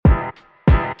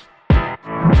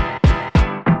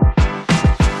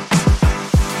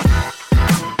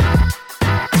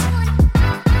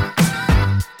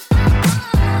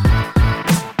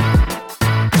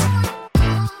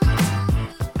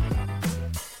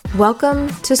Welcome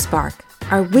to Spark,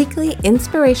 our weekly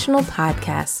inspirational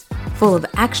podcast full of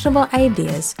actionable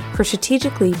ideas for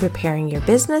strategically preparing your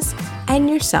business and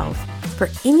yourself for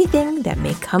anything that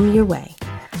may come your way.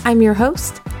 I'm your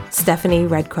host, Stephanie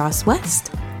Red Cross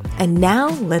West, and now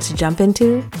let's jump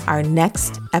into our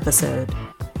next episode.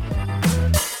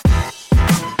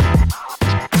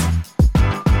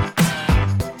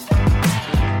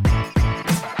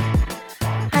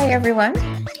 Hi, everyone.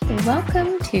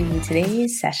 Welcome to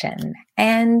today's session.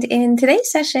 And in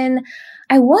today's session,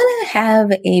 I want to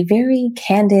have a very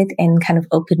candid and kind of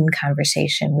open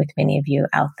conversation with many of you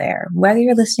out there, whether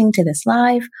you're listening to this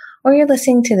live or you're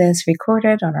listening to this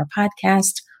recorded on our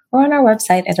podcast or on our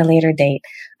website at a later date.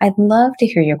 I'd love to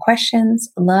hear your questions,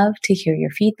 love to hear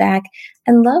your feedback,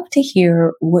 and love to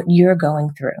hear what you're going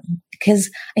through.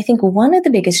 Because I think one of the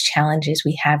biggest challenges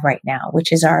we have right now,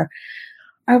 which is our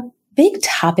big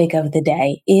topic of the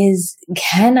day, is,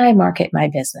 can I market my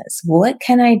business? What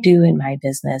can I do in my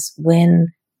business when,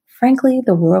 frankly,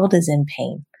 the world is in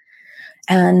pain?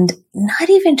 And not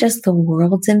even just the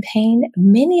world's in pain.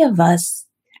 Many of us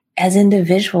as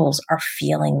individuals are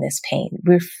feeling this pain.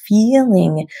 We're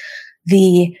feeling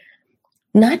the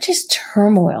not just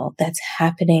turmoil that's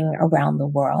happening around the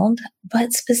world,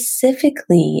 but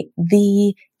specifically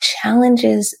the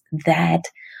challenges that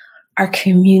our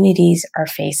communities are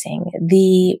facing,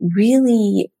 the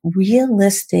really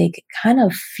realistic kind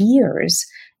of fears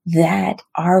that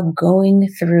are going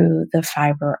through the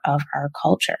fiber of our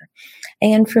culture.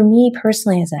 And for me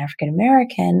personally, as an African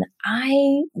American,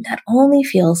 I not only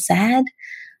feel sad,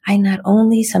 I not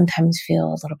only sometimes feel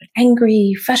a little bit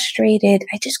angry, frustrated,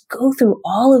 I just go through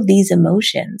all of these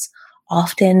emotions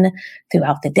often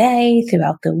throughout the day,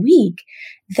 throughout the week,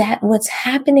 that what's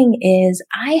happening is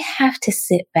I have to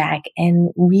sit back and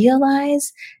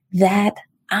realize that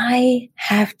I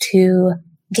have to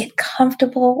get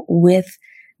comfortable with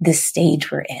the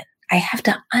stage we're in. I have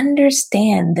to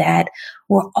understand that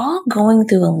we're all going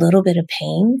through a little bit of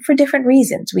pain for different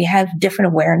reasons. We have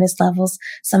different awareness levels.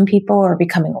 Some people are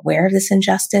becoming aware of this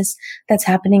injustice that's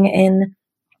happening in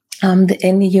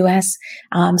the U.S.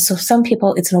 So some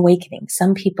people, it's an awakening.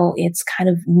 Some people, it's kind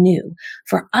of new.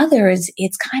 For others,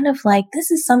 it's kind of like,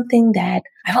 this is something that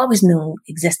I've always known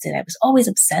existed. I was always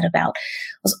upset about,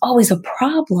 was always a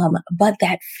problem. But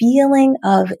that feeling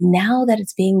of, now that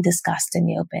it's being discussed in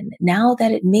the open, now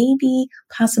that it may be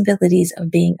possibilities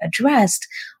of being addressed,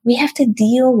 we have to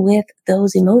deal with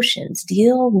those emotions,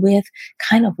 deal with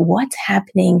kind of what's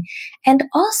happening. And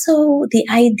also the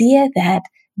idea that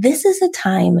this is a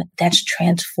time that's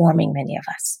transforming many of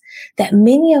us, that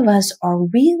many of us are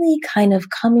really kind of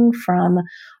coming from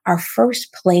our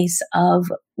first place of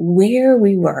where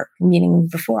we were, meaning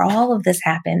before all of this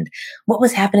happened, what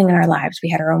was happening in our lives. We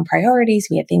had our own priorities.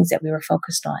 We had things that we were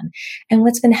focused on. And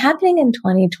what's been happening in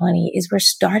 2020 is we're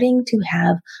starting to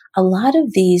have a lot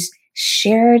of these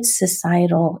shared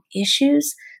societal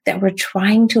issues that we're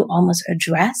trying to almost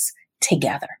address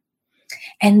together.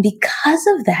 And because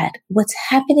of that, what's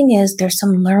happening is there's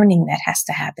some learning that has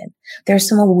to happen. There's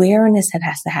some awareness that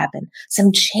has to happen,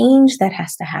 some change that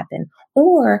has to happen.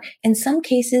 Or in some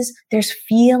cases, there's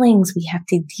feelings we have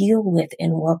to deal with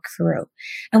and work through.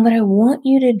 And what I want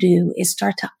you to do is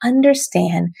start to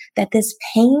understand that this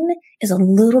pain is a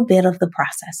little bit of the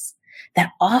process.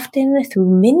 That often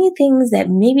through many things that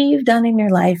maybe you've done in your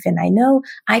life, and I know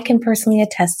I can personally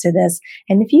attest to this,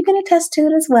 and if you can attest to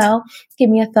it as well, give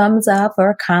me a thumbs up or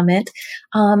a comment,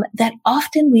 that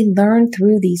often we learn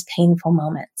through these painful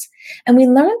moments. And we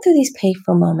learn through these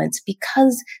painful moments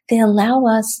because they allow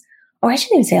us, or I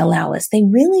shouldn't even say allow us, they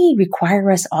really require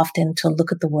us often to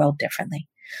look at the world differently.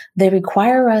 They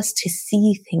require us to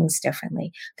see things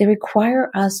differently. They require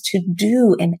us to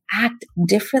do and act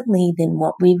differently than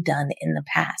what we've done in the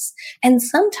past. And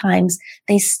sometimes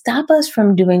they stop us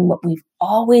from doing what we've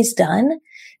always done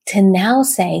to now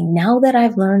say, now that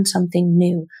I've learned something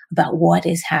new about what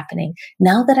is happening,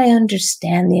 now that I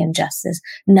understand the injustice,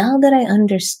 now that I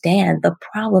understand the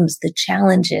problems, the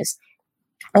challenges,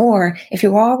 or if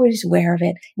you're always aware of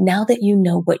it, now that you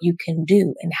know what you can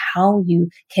do and how you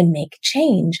can make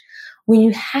change, when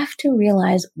you have to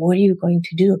realize, what are you going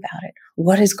to do about it?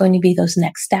 What is going to be those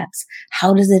next steps?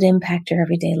 How does it impact your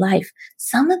everyday life?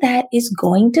 Some of that is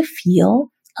going to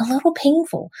feel a little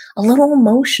painful, a little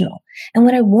emotional. And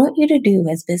what I want you to do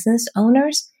as business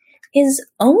owners is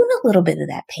own a little bit of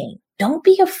that pain. Don't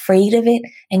be afraid of it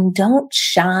and don't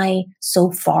shy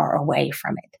so far away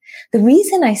from it. The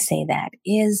reason I say that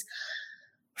is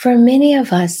for many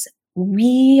of us,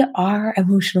 we are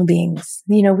emotional beings.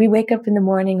 We wake up in the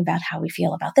morning about how we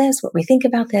feel about this, what we think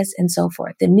about this, and so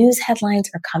forth. The news headlines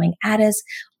are coming at us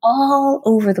all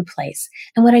over the place.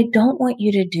 And what I don't want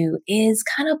you to do is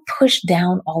kind of push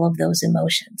down all of those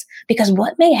emotions, because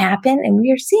what may happen, and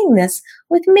we are seeing this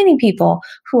with many people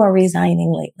who are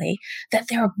resigning lately, that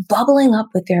they're bubbling up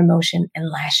with their emotion and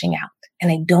lashing out.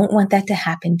 And I don't want that to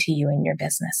happen to you in your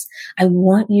business. I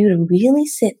want you to really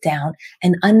sit down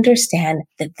and understand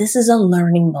that this is a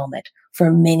learning moment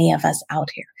for many of us out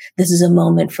here. This is a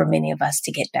moment for many of us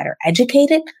to get better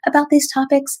educated about these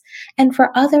topics. And for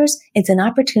others, it's an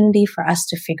opportunity for us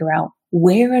to figure out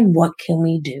where and what can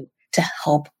we do to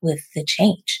help with the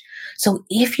change. So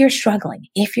if you're struggling,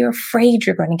 if you're afraid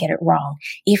you're going to get it wrong,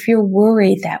 if you're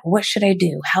worried that what should I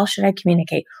do? How should I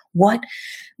communicate?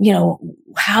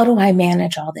 How do I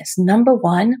manage all this? Number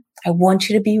one, I want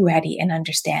you to be ready and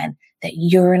understand that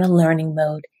you're in a learning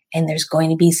mode and there's going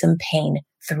to be some pain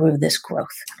through this growth.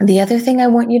 And the other thing I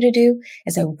want you to do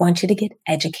is I want you to get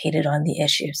educated on the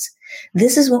issues.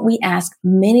 This is what we ask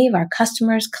many of our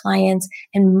customers, clients,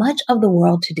 and much of the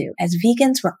world to do. As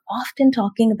vegans, we're often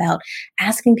talking about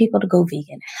asking people to go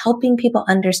vegan, helping people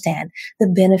understand the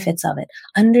benefits of it,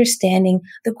 understanding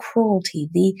the cruelty,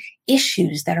 the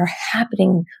issues that are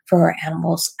happening for our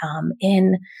animals,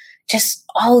 in just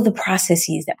all of the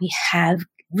processes that we have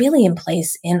really in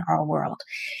place in our world.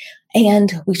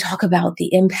 And we talk about the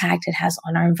impact it has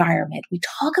on our environment. We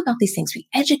talk about these things. We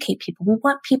educate people. We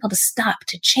want people to stop,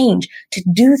 to change, to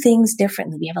do things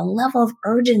differently. We have a level of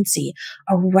urgency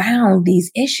around these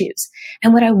issues.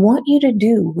 And what I want you to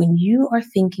do when you are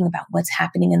thinking about what's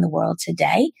happening in the world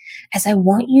today is I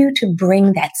want you to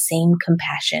bring that same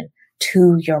compassion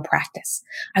to your practice.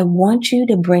 I want you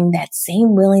to bring that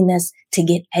same willingness to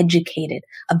get educated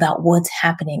about what's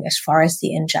happening as far as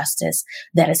the injustice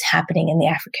that is happening in the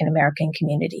African American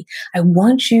community. I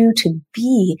want you to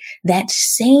be that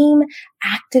same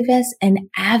activist and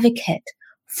advocate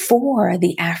for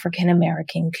the African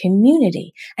American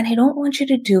community. And I don't want you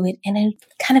to do it in a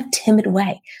kind of timid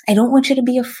way. I don't want you to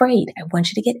be afraid. I want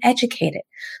you to get educated.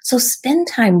 So spend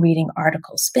time reading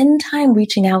articles, spend time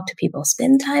reaching out to people,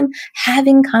 spend time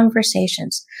having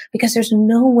conversations, because there's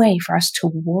no way for us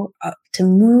to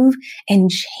move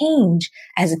and change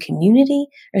as a community.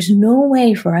 There's no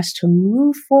way for us to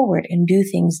move forward and do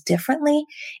things differently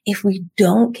if we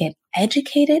don't get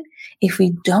educated, if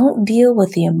we don't deal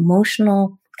with the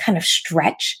emotional kind of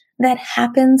stretch that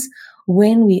happens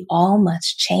when we all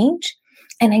must change.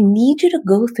 And I need you to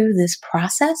go through this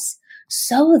process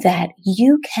so that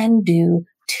you can do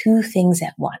two things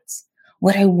at once.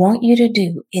 What I want you to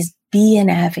do is be an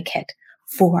advocate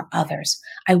for others.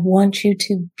 I want you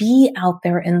to be out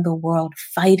there in the world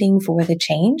fighting for the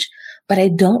change, but I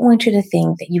don't want you to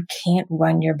think that you can't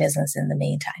run your business in the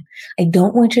meantime. I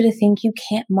don't want you to think you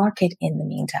can't market in the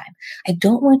meantime. I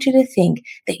don't want you to think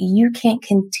that you can't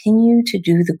continue to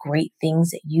do the great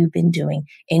things that you've been doing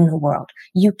in the world.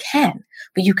 You can,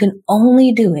 but you can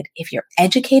only do it if you're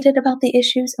educated about the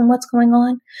issues and what's going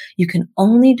on. You can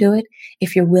only do it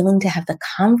if you're willing to have the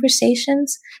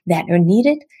conversations that are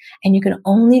needed. And you can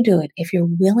only do it if you're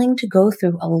willing to go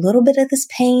through a little bit of this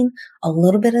pain, a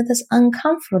little bit of this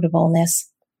uncomfortableness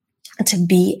to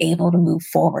be able to move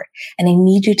forward. And I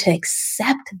need you to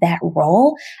accept that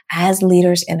role as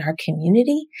leaders in our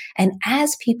community and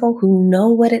as people who know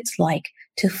what it's like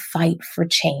to fight for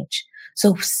change.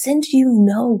 So since you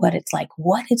know what it's like,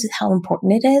 how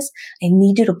important it is, I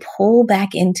need you to pull back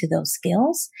into those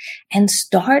skills and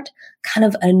start kind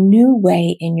of a new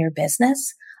way in your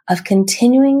business of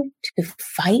continuing to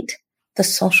fight the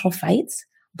social fights,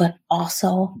 but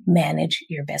also manage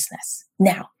your business.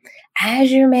 Now,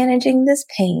 as you're managing this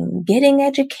pain, getting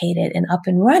educated and up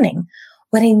and running,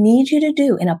 what I need you to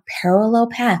do in a parallel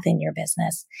path in your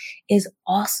business is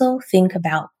also think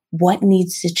about what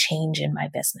needs to change in my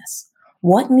business.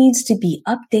 What needs to be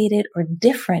updated or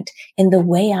different in the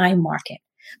way I market?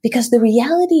 Because the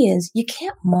reality is you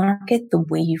can't market the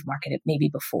way you've marketed maybe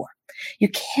before. You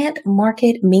can't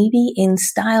market maybe in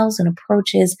styles and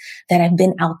approaches that have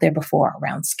been out there before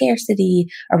around scarcity,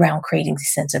 around creating a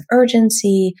sense of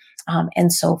urgency,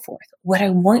 and so forth. What I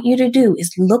want you to do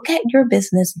is look at your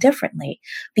business differently,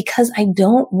 because I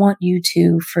don't want you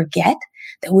to forget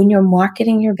that when you're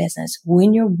marketing your business,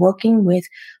 when you're working with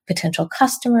potential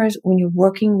customers, when you're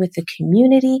working with the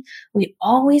community, we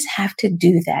always have to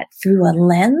do that through a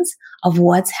lens of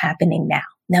what's happening now.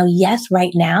 Now, yes,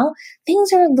 right now,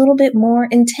 things are a little bit more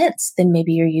intense than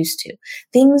maybe you're used to.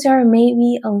 Things are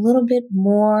maybe a little bit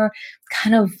more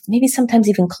kind of maybe sometimes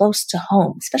even close to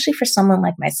home, especially for someone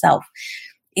like myself.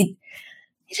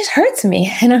 it just hurts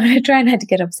me. And I'm going to try not to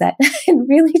get upset.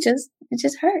 It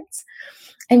just hurts.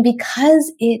 And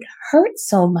because it hurts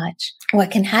so much,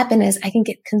 what can happen is I can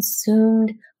get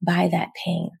consumed by that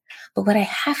pain. But what I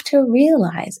have to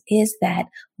realize is that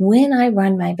when I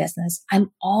run my business,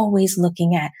 I'm always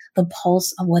looking at the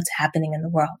pulse of what's happening in the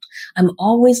world. I'm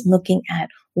always looking at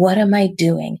what am I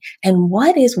doing and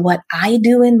what is what I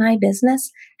do in my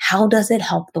business? How does it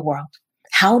help the world?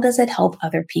 How does it help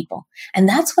other people? And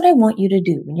that's what I want you to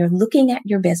do when you're looking at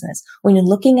your business, when you're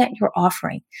looking at your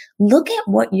offering. Look at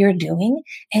what you're doing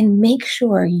and make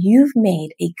sure you've made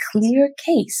a clear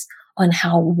case on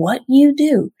how what you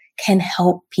do can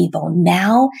help people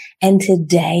now and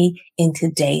today in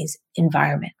today's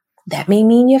environment. That may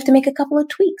mean you have to make a couple of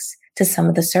tweaks to some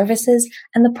of the services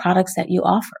and the products that you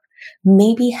offer.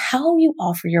 Maybe how you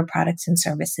offer your products and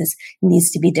services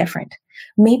needs to be different.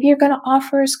 Maybe you're going to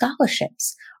offer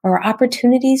scholarships or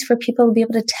opportunities for people to be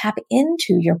able to tap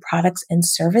into your products and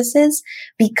services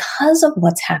because of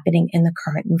what's happening in the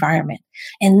current environment.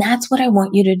 And that's what I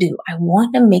want you to do. I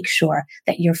want to make sure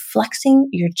that you're flexing,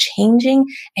 you're changing,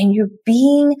 and you're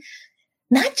being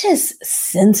not just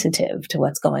sensitive to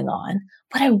what's going on.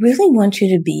 What I really want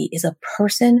you to be is a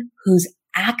person who's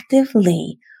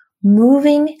actively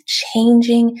moving,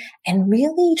 changing, and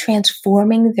really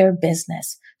transforming their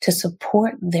business to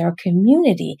support their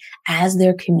community as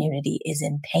their community is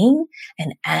in pain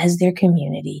and as their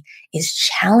community is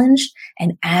challenged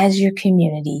and as your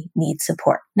community needs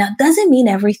support. Now, it doesn't mean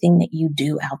everything that you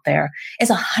do out there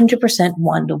is 100%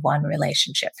 one-to-one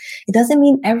relationship. It doesn't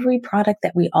mean every product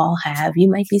that we all have, you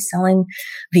might be selling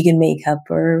vegan makeup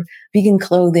or vegan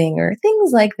clothing or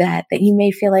things like that you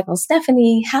may feel like, well,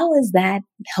 Stephanie, how is that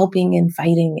helping in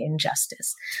fighting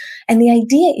injustice? And the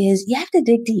idea is you have to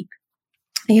dig deep.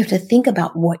 You have to think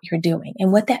about what you're doing.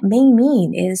 And what that may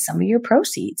mean is some of your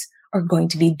proceeds are going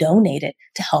to be donated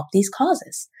to help these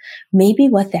causes. Maybe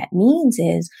what that means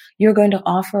is you're going to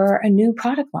offer a new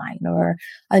product line or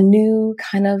a new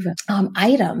kind of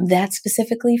item that's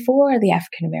specifically for the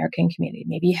African American community.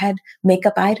 Maybe you had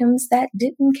makeup items that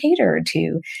didn't cater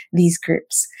to these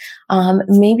groups.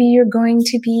 Maybe you're going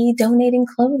to be donating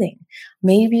clothing.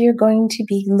 Maybe you're going to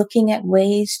be looking at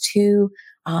ways to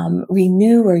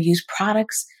renew or use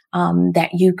products that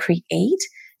you create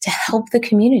to help the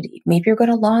community. Maybe you're going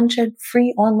to launch a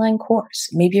free online course.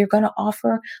 Maybe you're going to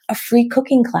offer a free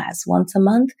cooking class once a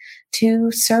month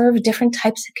to serve different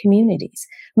types of communities.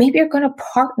 Maybe you're going to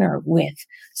partner with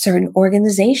certain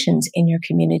organizations in your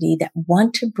community that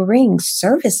want to bring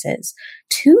services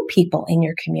to people in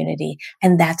your community,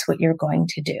 and that's what you're going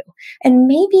to do. And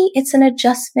maybe it's an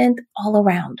adjustment all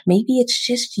around. Maybe it's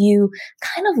just you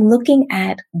kind of looking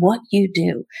at what you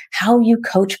do, how you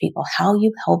coach people, how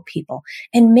you help people,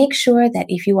 and make sure that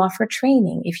if you offer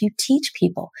training, if you teach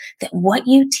people, that what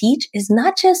you teach is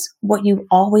not just what you've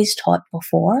always taught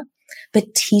before,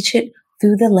 but teach it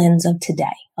through the lens of today.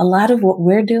 A lot of what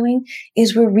we're doing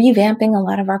is we're revamping a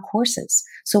lot of our courses.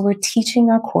 So we're teaching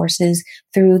our courses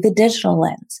through the digital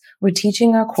lens. We're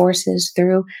teaching our courses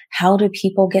through how do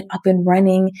people get up and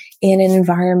running in an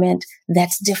environment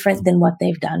that's different than what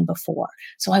they've done before.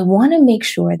 So I want to make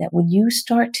sure that when you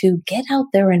start to get out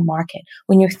there and market,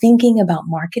 when you're thinking about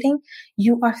marketing,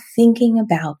 you are thinking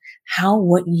about how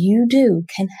what you do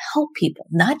can help people,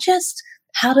 not just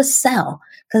how to sell.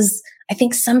 Because I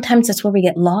think sometimes that's where we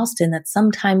get lost in that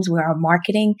sometimes where our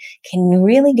marketing can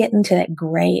really get into that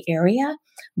gray area.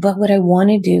 But what I want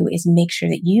to do is make sure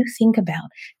that you think about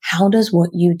how does what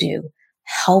you do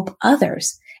help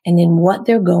others and in what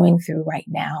they're going through right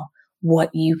now, what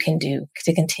you can do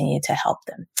to continue to help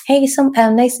them. Hey,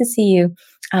 nice to see you.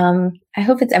 I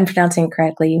hope I'm pronouncing it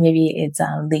correctly. Maybe it's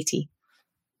Liti.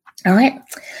 All right.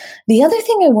 The other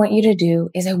thing I want you to do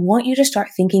is I want you to start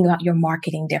thinking about your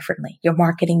marketing differently, your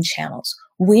marketing channels.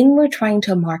 When we're trying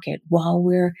to market while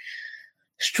we're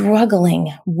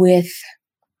struggling with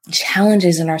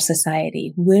challenges in our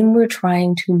society, when we're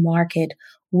trying to market,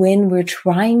 when we're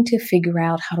trying to figure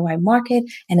out how do I market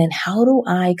and then how do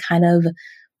I kind of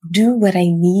do what I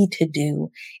need to do,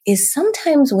 is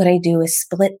sometimes what I do is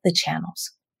split the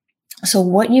channels. So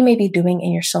what you may be doing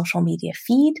in your social media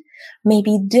feed may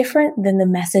be different than the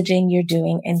messaging you're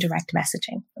doing in direct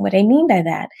messaging. What I mean by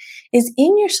that is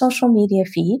in your social media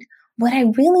feed, what I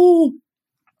really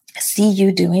see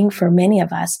you doing for many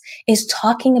of us is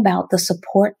talking about the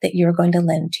support that you're going to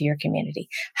lend to your community,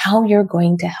 how you're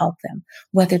going to help them,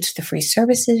 whether it's the free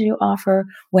services you offer,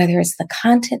 whether it's the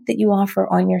content that you offer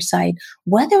on your site,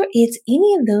 whether it's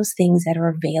any of those things that are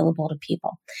available to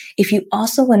people. If you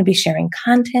also want to be sharing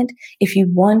content, if you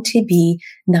want to be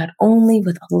not only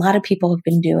what a lot of people have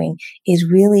been doing is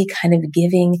really kind of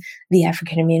giving the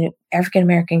African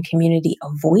American community a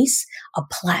voice, a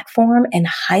platform, and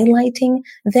highlighting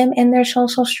them in their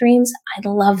social streams. I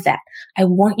love that. I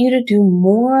want you to do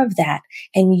more of that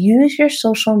and use your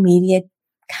social media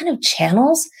kind of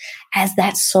channels as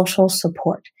that social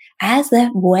support, as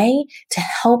that way to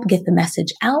help get the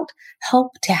message out,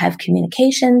 help to have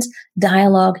communications,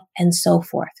 dialogue, and so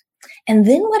forth. And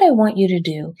then what I want you to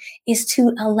do is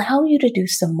to allow you to do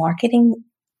some marketing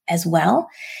as well,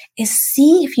 is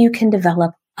see if you can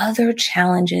develop other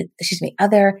channels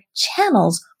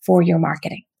for your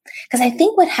marketing. Because I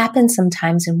think what happens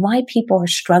sometimes and why people are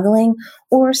struggling,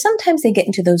 or sometimes they get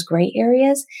into those gray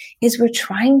areas, is we're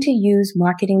trying to use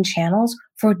marketing channels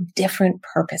for different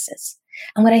purposes.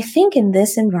 And what I think in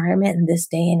this environment, in this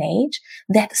day and age,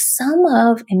 that some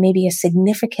of, and maybe a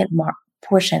significant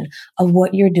portion of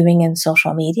what you're doing in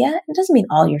social media, it doesn't mean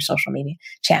all your social media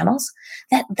channels,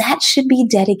 that should be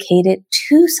dedicated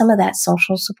to some of that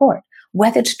social support,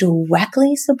 whether it's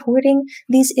directly supporting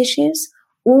these issues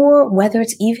or whether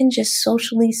it's even just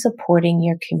socially supporting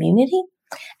your community.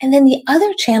 And then the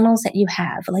other channels that you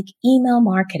have, like email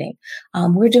marketing,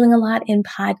 we're doing a lot in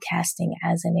podcasting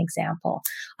as an example,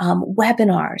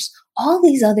 webinars, all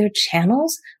these other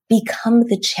channels become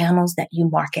the channels that you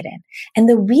market in. And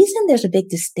the reason there's a big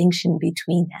distinction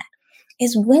between that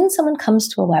is when someone comes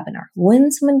to a webinar,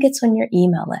 when someone gets on your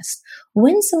email list,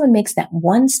 when someone makes that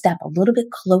one step a little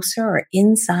bit closer or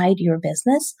inside your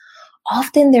business,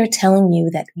 often they're telling you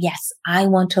that, yes, I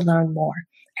want to learn more.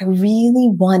 I really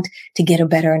want to get a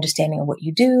better understanding of what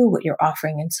you do, what you're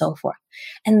offering, and so forth.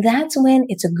 And that's when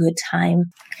it's a good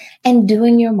time and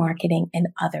doing your marketing in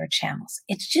other channels.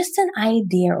 It's just an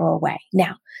idea or a way.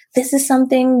 Now, this is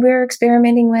something we're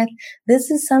experimenting with.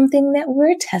 This is something that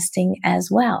we're testing as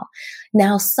well.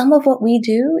 Now, some of what we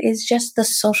do is just the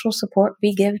social support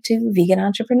we give to vegan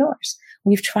entrepreneurs.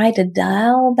 We've tried to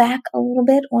dial back a little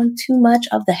bit on too much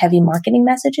of the heavy marketing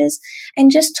messages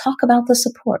and just talk about the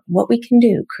support, what we can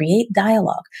do, create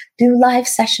dialogue, do live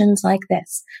sessions like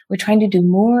this. We're trying to do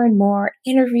more and more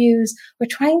interviews. We're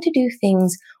trying to do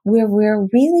things where we're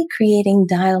really creating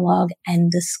dialogue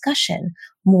and discussion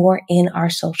more in our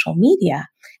social media.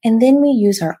 And then we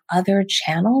use our other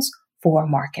channels for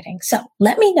marketing. So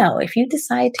let me know if you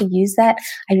decide to use that.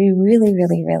 I'd be really,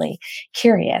 really, really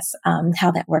curious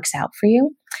how that works out for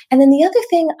you. And then the other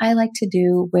thing I like to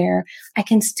do where I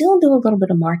can still do a little bit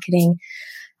of marketing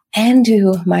and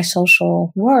do my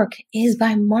social work is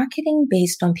by marketing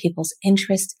based on people's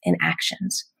interests and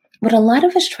actions. What a lot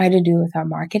of us try to do with our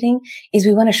marketing is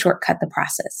we want to shortcut the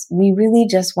process. We really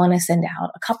just want to send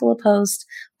out a couple of posts,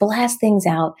 blast things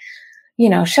out,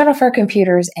 shut off our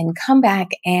computers and come back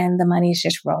and the money is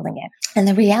just rolling in. And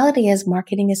the reality is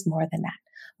marketing is more than that.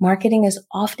 Marketing is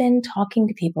often talking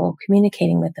to people,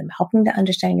 communicating with them, helping to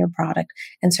understand your product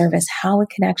and service, how it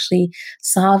can actually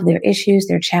solve their issues,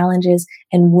 their challenges,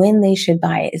 and when they should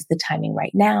buy it. Is the timing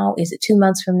right now? Is it 2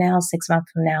 months from now, 6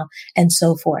 months from now, and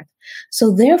so forth?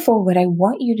 So therefore, what I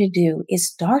want you to do is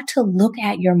start to look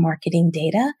at your marketing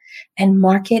data and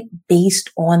market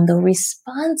based on the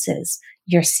responses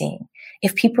you're seeing.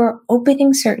 If people are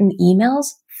opening certain emails,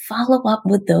 follow up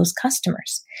with those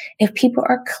customers. If people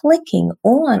are clicking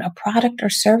on a product or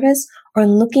service or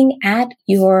looking at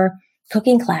your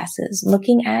cooking classes,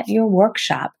 looking at your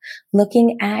workshop,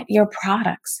 looking at your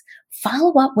products,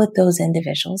 follow up with those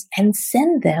individuals and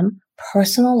send them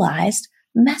personalized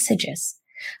messages.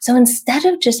 So instead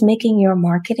of just making your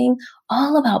marketing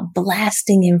all about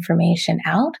blasting information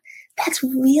out, that's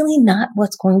really not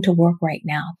what's going to work right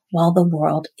now while the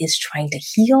world is trying to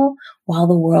heal, while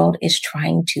the world is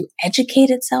trying to educate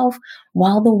itself,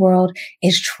 while the world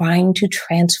is trying to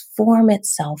transform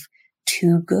itself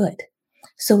to good.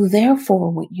 So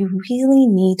therefore, what you really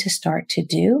need to start to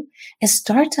do is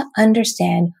start to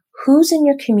understand who's in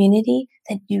your community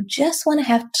that you just want to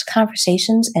have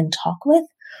conversations and talk with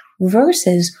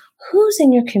versus who's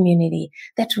in your community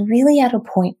that's really at a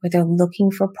point where they're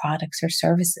looking for products or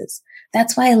services.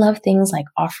 That's why I love things like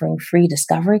offering free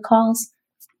discovery calls.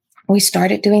 We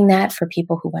started doing that for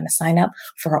people who want to sign up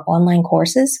for our online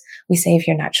courses. We say, if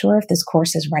you're not sure if this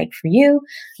course is right for you,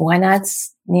 why not,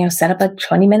 set up a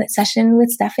 20-minute session with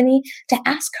Stephanie to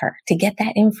ask her to get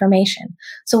that information.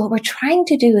 So what we're trying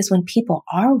to do is when people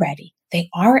are ready they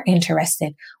are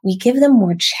interested, we give them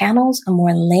more channels and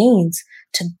more lanes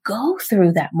to go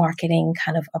through that marketing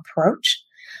kind of approach.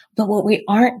 But what we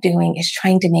aren't doing is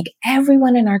trying to make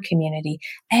everyone in our community,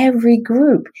 every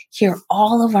group, hear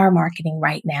all of our marketing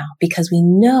right now, because we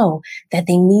know that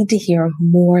they need to hear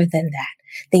more than that.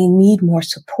 They need more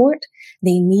support.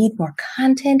 They need more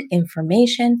content,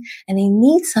 information, and they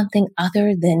need something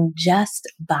other than just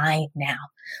buy now.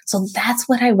 So that's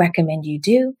what I recommend you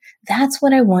do. That's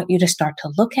what I want you to start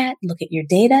to look at your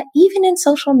data, even in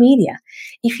social media.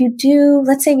 If you do,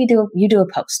 let's say you do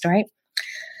a post, right?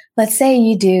 Let's say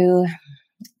you do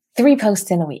 3 posts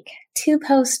in a week. 2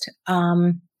 posts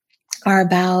are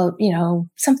about,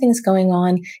 something that's going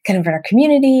on kind of in our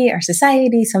community, our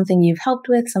society, something you've helped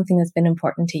with, something that's been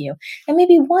important to you. And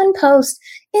maybe 1 post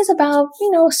is about,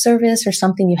 a service or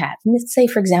something you have. Let's say,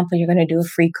 for example, you're going to do a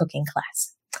free cooking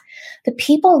class. The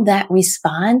people that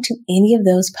respond to any of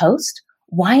those posts,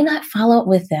 why not follow up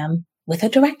with them with a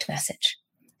direct message?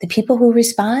 The people who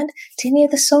respond to any of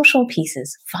the social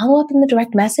pieces, follow up in the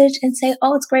direct message and say,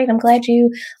 oh, it's great. I'm glad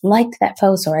you liked that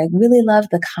post, or I really loved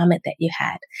the comment that you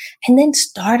had. And then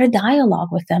start a dialogue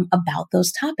with them about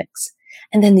those topics.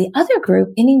 And then the other group,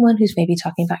 anyone who's maybe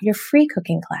talking about your free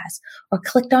cooking class or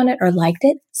clicked on it or liked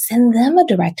it, send them a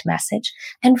direct message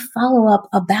and follow up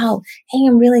about, hey,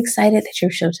 I'm really excited that you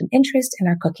showed some interest in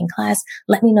our cooking class.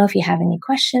 Let me know if you have any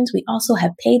questions. We also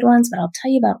have paid ones, but I'll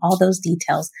tell you about all those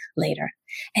details later.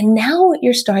 And now what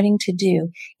you're starting to do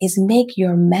is make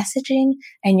your messaging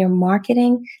and your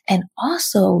marketing and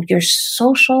also your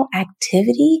social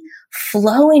activity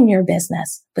flow in your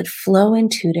business, but flow in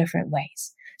 2 different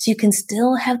ways. So you can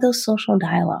still have those social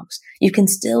dialogues. You can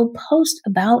still post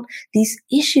about these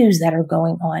issues that are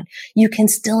going on. You can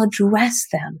still address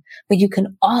them, but you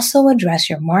can also address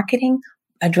your marketing,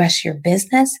 address your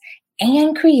business,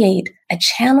 and create a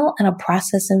channel and a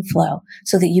process and flow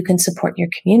so that you can support your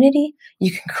community, you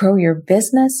can grow your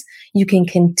business, you can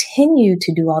continue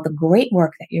to do all the great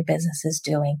work that your business is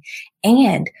doing,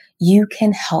 and you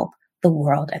can help the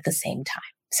world at the same time.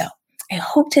 So I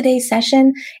hope today's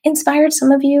session inspired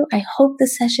some of you. I hope the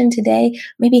session today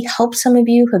maybe helped some of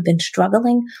you who have been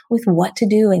struggling with what to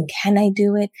do and can I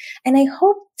do it. And I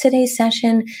hope today's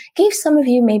session gave some of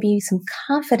you maybe some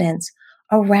confidence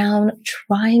around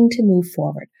trying to move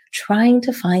forward, trying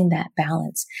to find that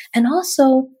balance, and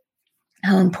also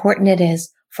how important it is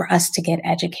for us to get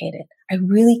educated. I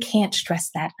really can't stress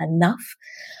that enough.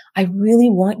 I really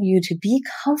want you to be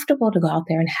comfortable to go out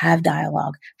there and have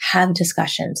dialogue, have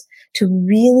discussions, to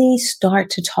really start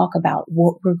to talk about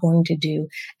what we're going to do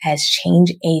as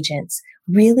change agents,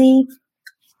 really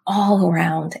all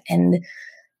around, and,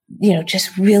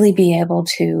 just really be able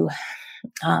to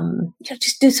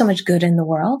just do so much good in the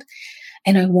world.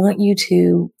 And I want you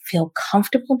to feel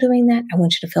comfortable doing that. I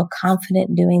want you to feel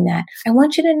confident doing that. I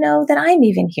want you to know that I'm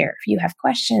even here. If you have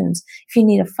questions, if you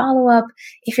need a follow-up,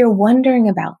 if you're wondering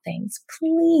about things,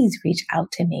 please reach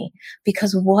out to me,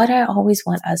 because what I always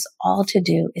want us all to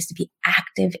do is to be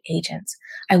active agents.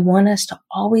 I want us to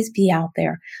always be out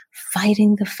there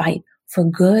fighting the fight for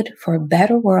good, for a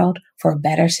better world, for a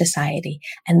better society.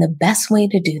 And the best way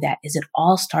to do that is it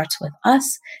all starts with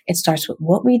us. It starts with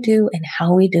what we do and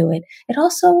how we do it. It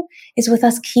also is with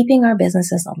us keeping our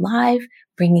businesses alive,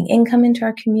 bringing income into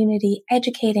our community,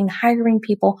 educating, hiring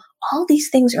people. All these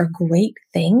things are great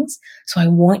things. So I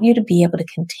want you to be able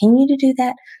to continue to do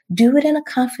that, do it in a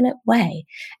confident way,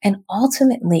 and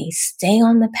ultimately stay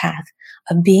on the path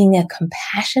of being a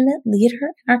compassionate leader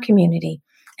in our community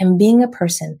and being a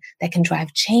person that can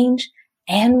drive change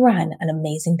and run an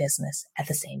amazing business at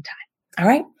the same time. All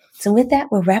right. So with that,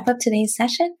 we'll wrap up today's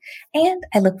session, and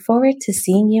I look forward to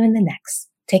seeing you in the next.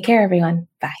 Take care, everyone.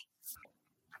 Bye.